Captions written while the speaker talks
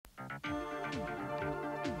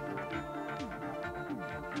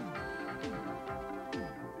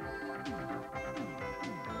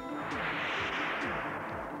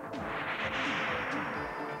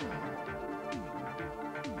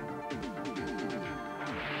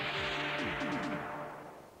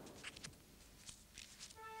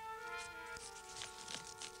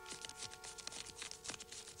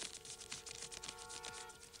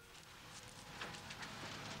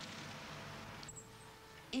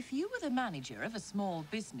If you were the manager of a small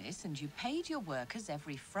business and you paid your workers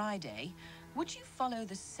every Friday, would you follow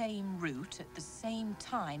the same route at the same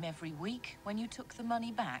time every week when you took the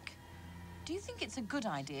money back? Do you think it's a good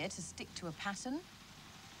idea to stick to a pattern?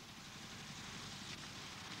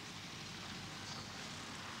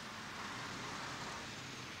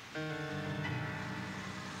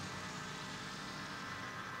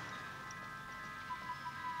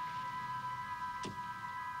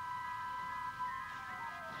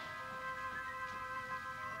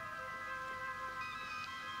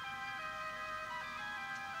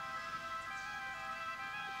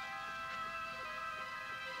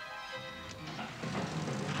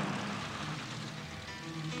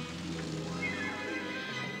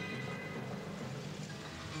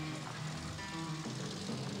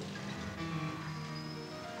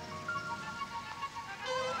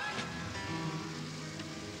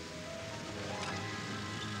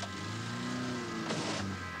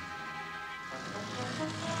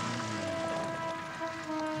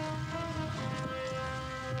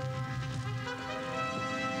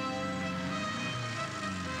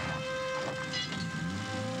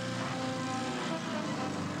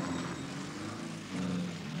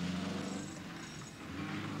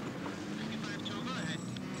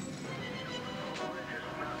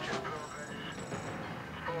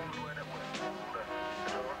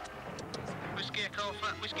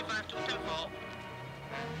 Whiskey 5224.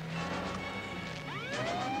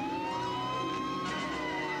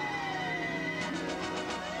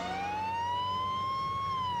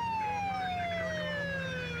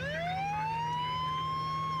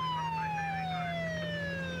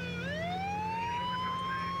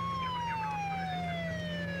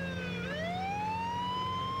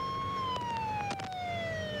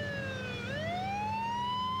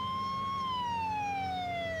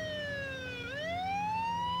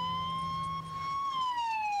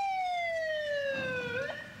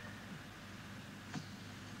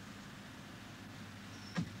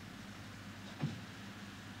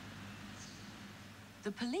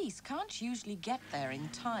 The police can't usually get there in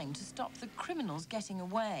time to stop the criminals getting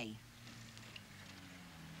away.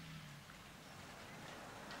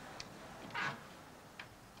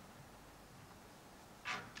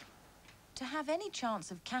 To have any chance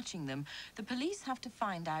of catching them, the police have to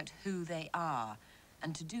find out who they are.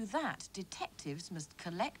 And to do that, detectives must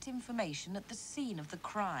collect information at the scene of the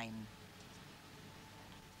crime.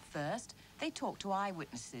 First, they talk to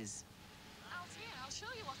eyewitnesses. Out here, I'll show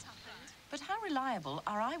you what happened. But how reliable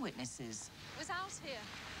are eyewitnesses? It was out here.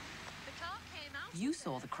 The car came out. You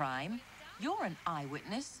saw the crime. You're an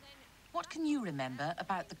eyewitness. What can you remember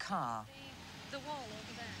about the car? The wall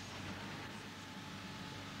over there.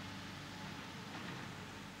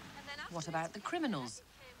 And then What about the criminals?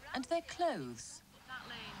 And their clothes? That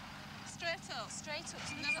lane. Straight up. Straight up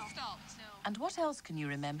to the top. Never stopped. No. And what else can you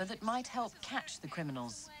remember that might help catch the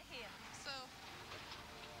criminals? Here. So.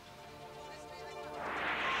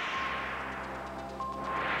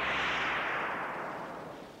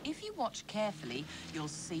 If you watch carefully, you'll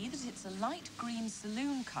see that it's a light green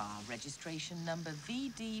saloon car, registration number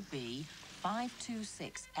VDB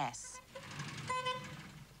 526S.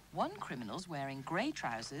 One criminal's wearing grey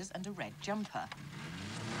trousers and a red jumper.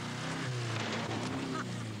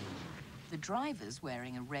 The driver's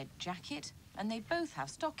wearing a red jacket, and they both have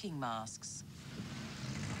stocking masks.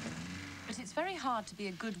 But it's very hard to be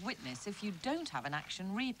a good witness if you don't have an action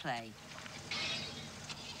replay.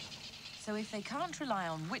 So if they can't rely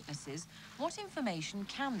on witnesses, what information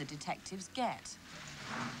can the detectives get?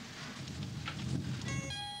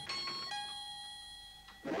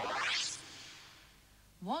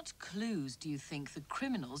 What clues do you think the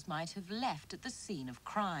criminals might have left at the scene of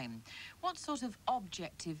crime? What sort of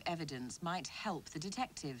objective evidence might help the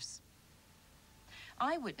detectives?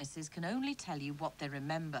 Eyewitnesses can only tell you what they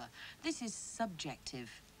remember. This is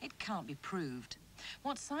subjective. It can't be proved.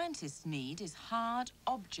 What scientists need is hard,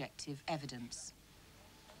 objective evidence.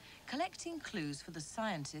 Collecting clues for the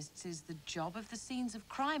scientists is the job of the scenes of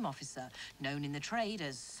crime officer, known in the trade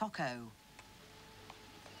as SOCO.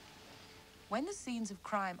 When the scenes of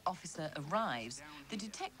crime officer arrives, the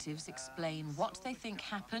detectives explain what they think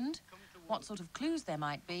happened, what sort of clues there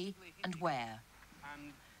might be, and where.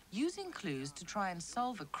 Using clues to try and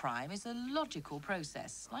solve a crime is a logical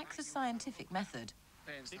process, like the scientific method.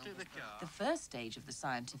 The first stage of the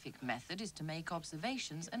scientific method is to make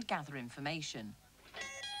observations and gather information.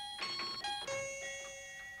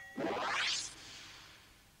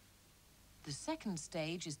 The second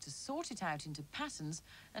stage is to sort it out into patterns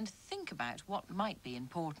and think about what might be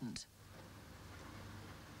important.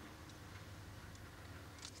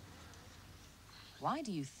 Why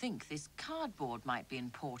do you think this cardboard might be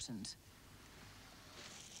important?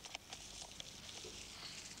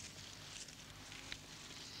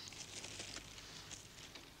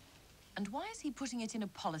 And why is he putting it in a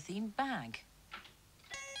polythene bag?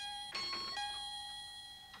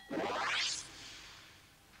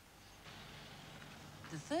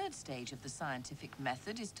 The third stage of the scientific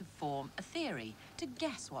method is to form a theory, to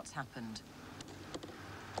guess what's happened.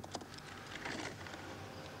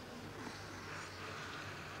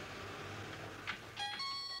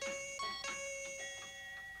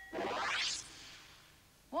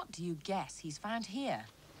 What do you guess he's found here?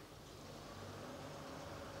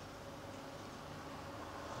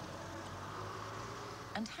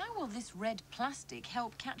 And how will this red plastic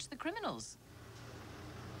help catch the criminals?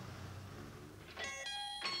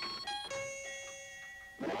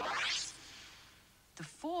 The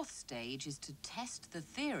fourth stage is to test the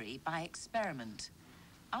theory by experiment.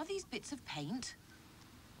 Are these bits of paint?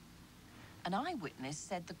 An eyewitness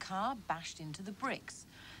said the car bashed into the bricks.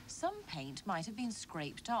 Some paint might have been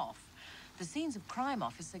scraped off. The scenes of crime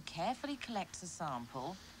officer carefully collects a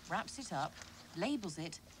sample, wraps it up, labels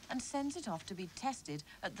it, and sends it off to be tested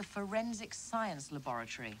at the forensic science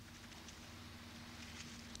laboratory.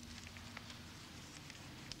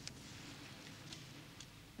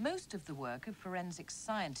 Most of the work of forensic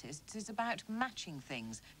scientists is about matching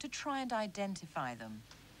things to try and identify them.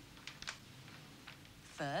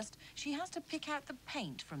 First, she has to pick out the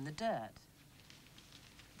paint from the dirt.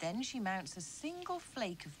 Then she mounts a single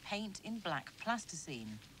flake of paint in black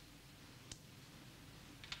plasticine.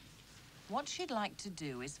 What she'd like to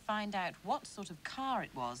do is find out what sort of car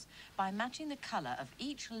it was by matching the colour of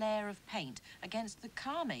each layer of paint against the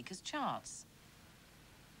car maker's charts.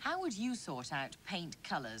 How would you sort out paint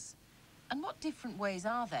colours? And what different ways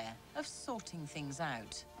are there of sorting things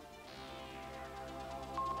out?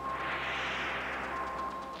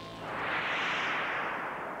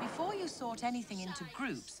 Before you sort anything into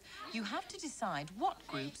groups, you have to decide what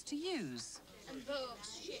groups to use. And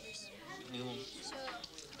boats, ships. Animals. So,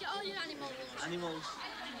 get all your animals. Animals.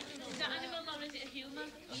 Is that animal or is it a human?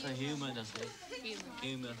 That's a human, that's it.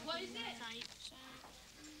 Human. What is it?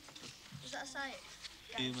 Is that a sight?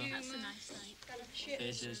 Human. That's a nice sight. Ships.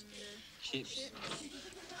 Faces. Ships.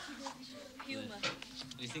 Human.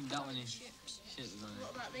 Do you think that one is? Ships. Ships,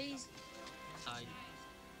 What about these? Side.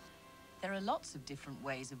 There are lots of different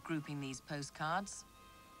ways of grouping these postcards.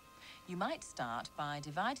 You might start by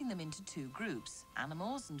dividing them into two groups,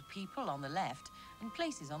 animals and people on the left and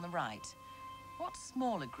places on the right. What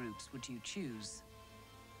smaller groups would you choose?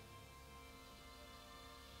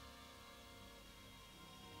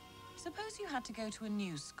 Suppose you had to go to a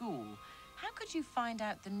new school. How could you find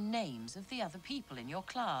out the names of the other people in your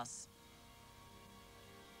class?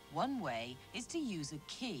 One way is to use a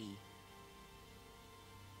key.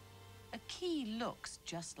 A key looks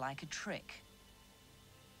just like a trick.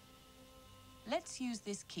 Let's use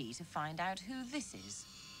this key to find out who this is.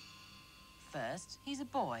 First, he's a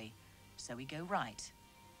boy, so we go right.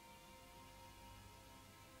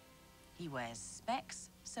 He wears specs,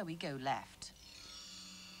 so we go left.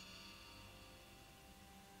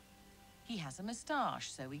 He has a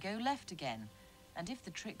moustache, so we go left again. And if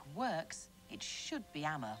the trick works, it should be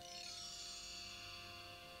Amma.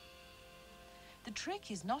 The trick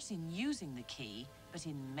is not in using the key, but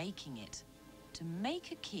in making it. To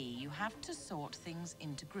make a key, you have to sort things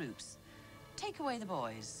into groups. Take away the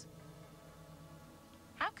boys.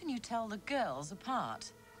 How can you tell the girls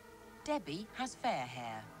apart? Debbie has fair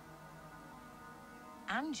hair.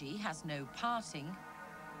 Angie has no parting.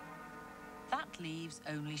 That leaves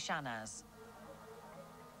only Shanaz.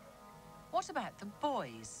 What about the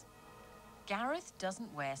boys? Gareth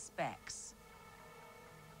doesn't wear specs.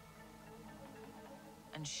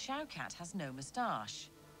 And Shaukat has no moustache,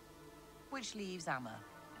 which leaves Amma.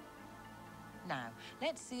 Now,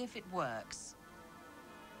 let's see if it works.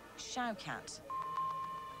 Shaukat,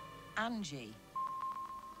 Angie,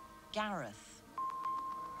 Gareth,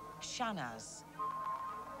 Shanaz,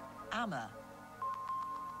 Amma,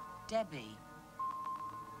 Debbie.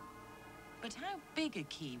 But how big a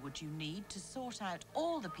key would you need to sort out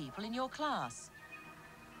all the people in your class?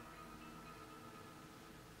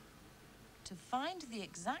 To find the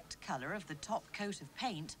exact colour of the top coat of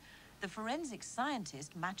paint, the forensic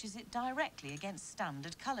scientist matches it directly against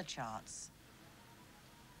standard colour charts.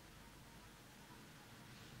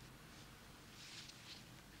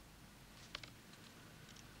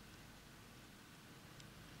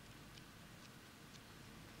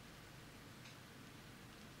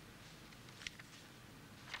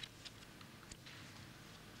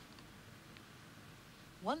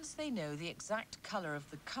 Once they know the exact colour of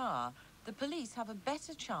the car, the police have a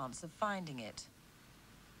better chance of finding it.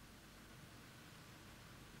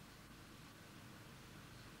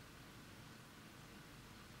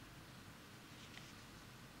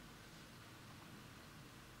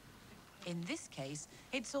 In this case,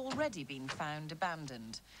 it's already been found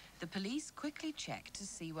abandoned. The police quickly check to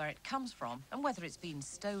see where it comes from and whether it's been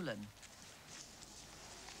stolen.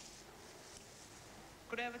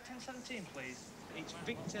 Could I have a 1017, please? It's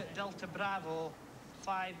Victor Delta Bravo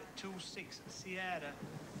 526 Sierra.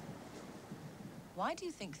 Why do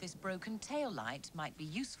you think this broken tail light might be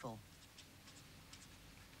useful?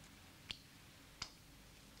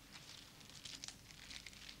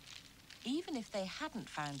 Even if they hadn't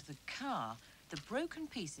found the car, the broken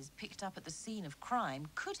pieces picked up at the scene of crime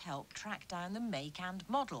could help track down the make and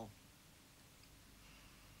model.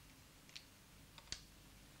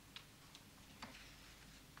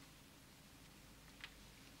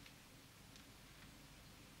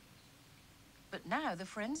 But now the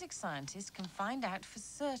forensic scientists can find out for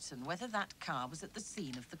certain whether that car was at the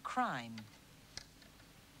scene of the crime.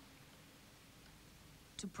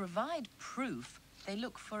 To provide proof, they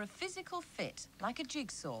look for a physical fit, like a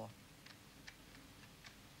jigsaw.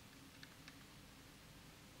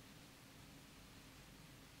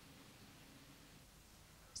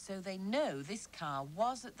 So they know this car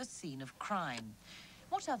was at the scene of crime.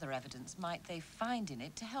 What other evidence might they find in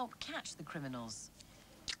it to help catch the criminals?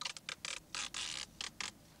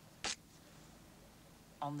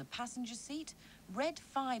 On the passenger seat, red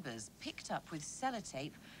fibres picked up with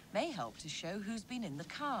sellotape may help to show who's been in the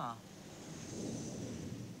car.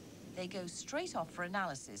 They go straight off for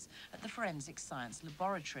analysis at the Forensic Science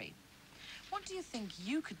Laboratory. What do you think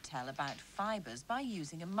you could tell about fibres by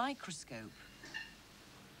using a microscope?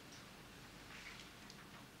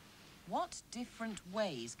 What different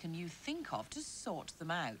ways can you think of to sort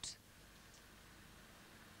them out?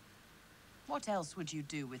 What else would you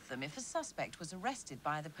do with them if a suspect was arrested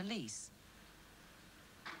by the police?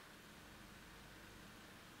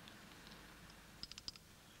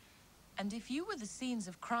 And if you were the scenes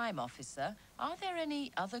of crime officer, are there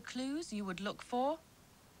any other clues you would look for?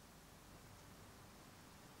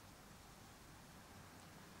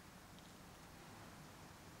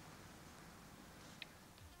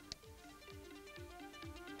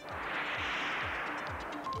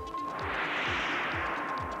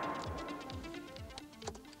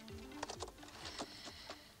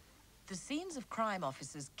 The Scenes of Crime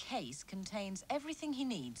officer's case contains everything he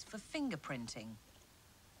needs for fingerprinting.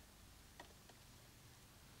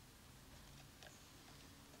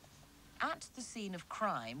 At the scene of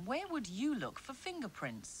crime, where would you look for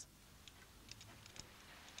fingerprints?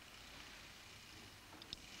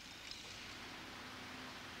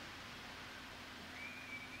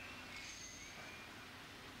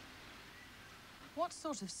 What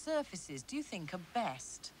sort of surfaces do you think are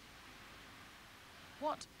best?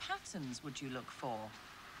 What patterns would you look for?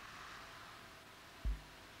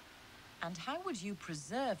 And how would you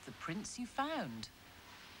preserve the prints you found?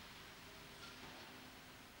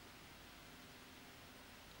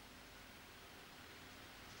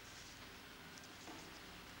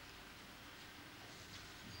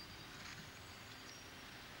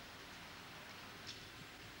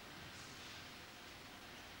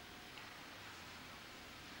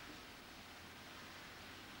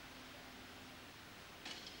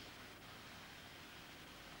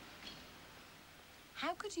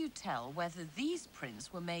 How could you tell whether these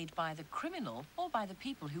prints were made by the criminal or by the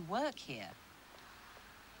people who work here?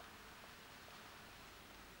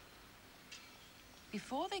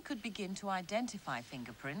 Before they could begin to identify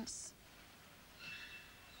fingerprints,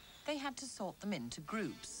 they had to sort them into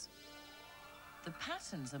groups. The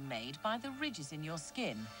patterns are made by the ridges in your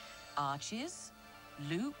skin, arches,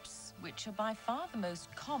 loops, which are by far the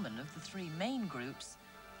most common of the three main groups,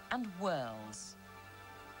 and whorls.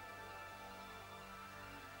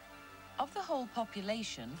 Of the whole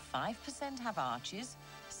population, 5% have arches,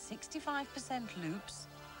 65% loops,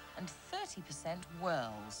 and 30%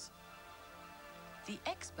 whorls. The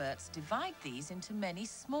experts divide these into many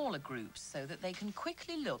smaller groups so that they can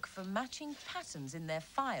quickly look for matching patterns in their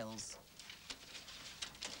files.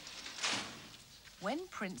 When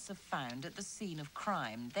prints are found at the scene of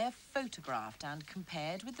crime, they're photographed and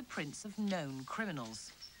compared with the prints of known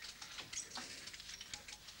criminals.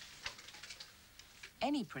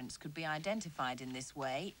 Any prints could be identified in this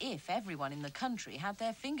way if everyone in the country had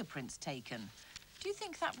their fingerprints taken. Do you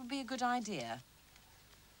think that would be a good idea?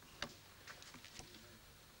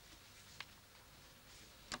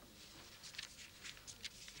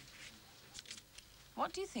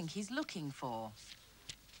 What do you think he's looking for?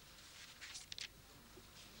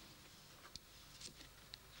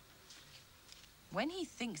 When he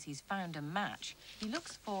thinks he's found a match, he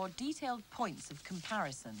looks for detailed points of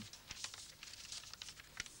comparison.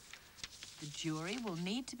 The jury will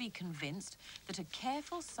need to be convinced that a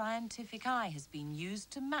careful scientific eye has been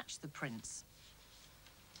used to match the prints.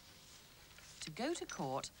 To go to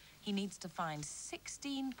court, he needs to find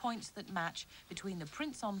 16 points that match between the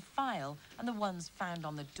prints on file and the ones found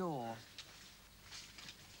on the door.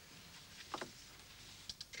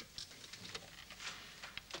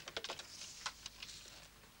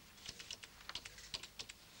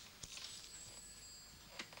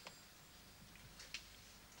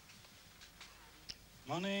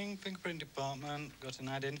 Morning, fingerprint department. Got an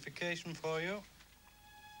identification for you.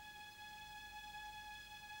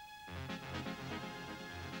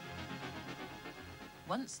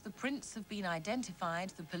 Once the prints have been identified,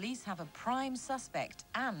 the police have a prime suspect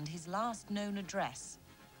and his last known address.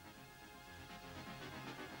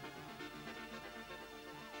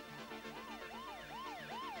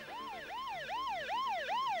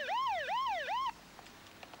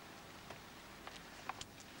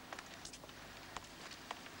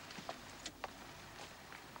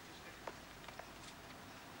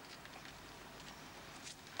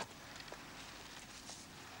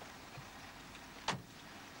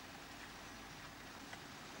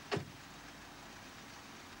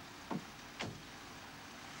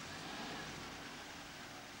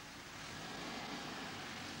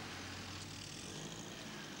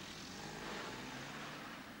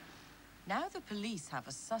 Now the police have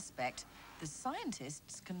a suspect, the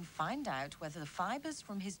scientists can find out whether the fibres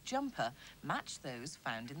from his jumper match those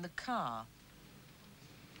found in the car.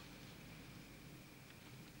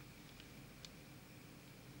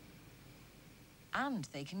 And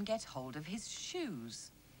they can get hold of his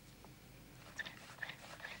shoes.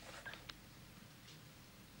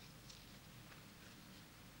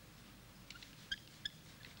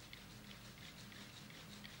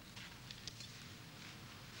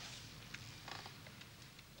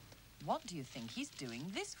 What do you think he's doing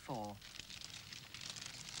this for?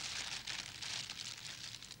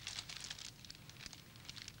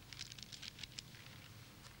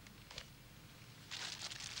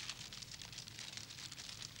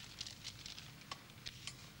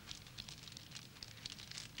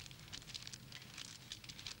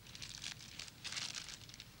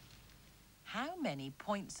 How many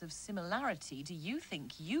points of similarity do you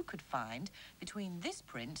think you could find between this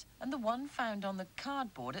print and the one found on the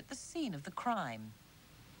cardboard at the scene of the crime?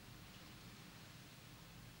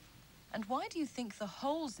 And why do you think the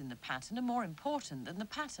holes in the pattern are more important than the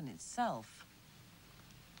pattern itself?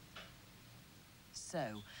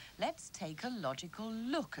 So, let's take a logical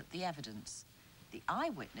look at the evidence. The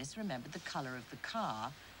eyewitness remembered the colour of the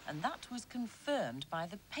car, and that was confirmed by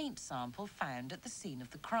the paint sample found at the scene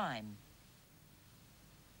of the crime.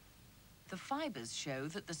 The fibres show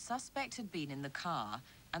that the suspect had been in the car,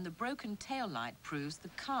 and the broken tail light proves the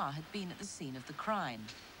car had been at the scene of the crime.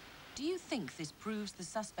 Do you think this proves the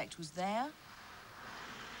suspect was there?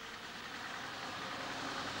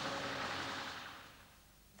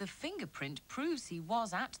 The fingerprint proves he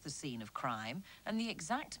was at the scene of crime, and the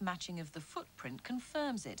exact matching of the footprint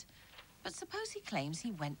confirms it. But suppose he claims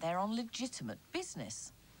he went there on legitimate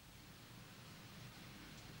business.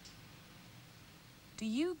 Do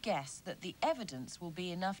you guess that the evidence will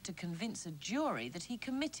be enough to convince a jury that he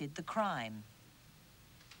committed the crime?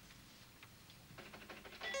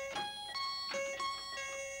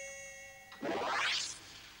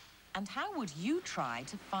 And how would you try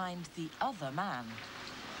to find the other man?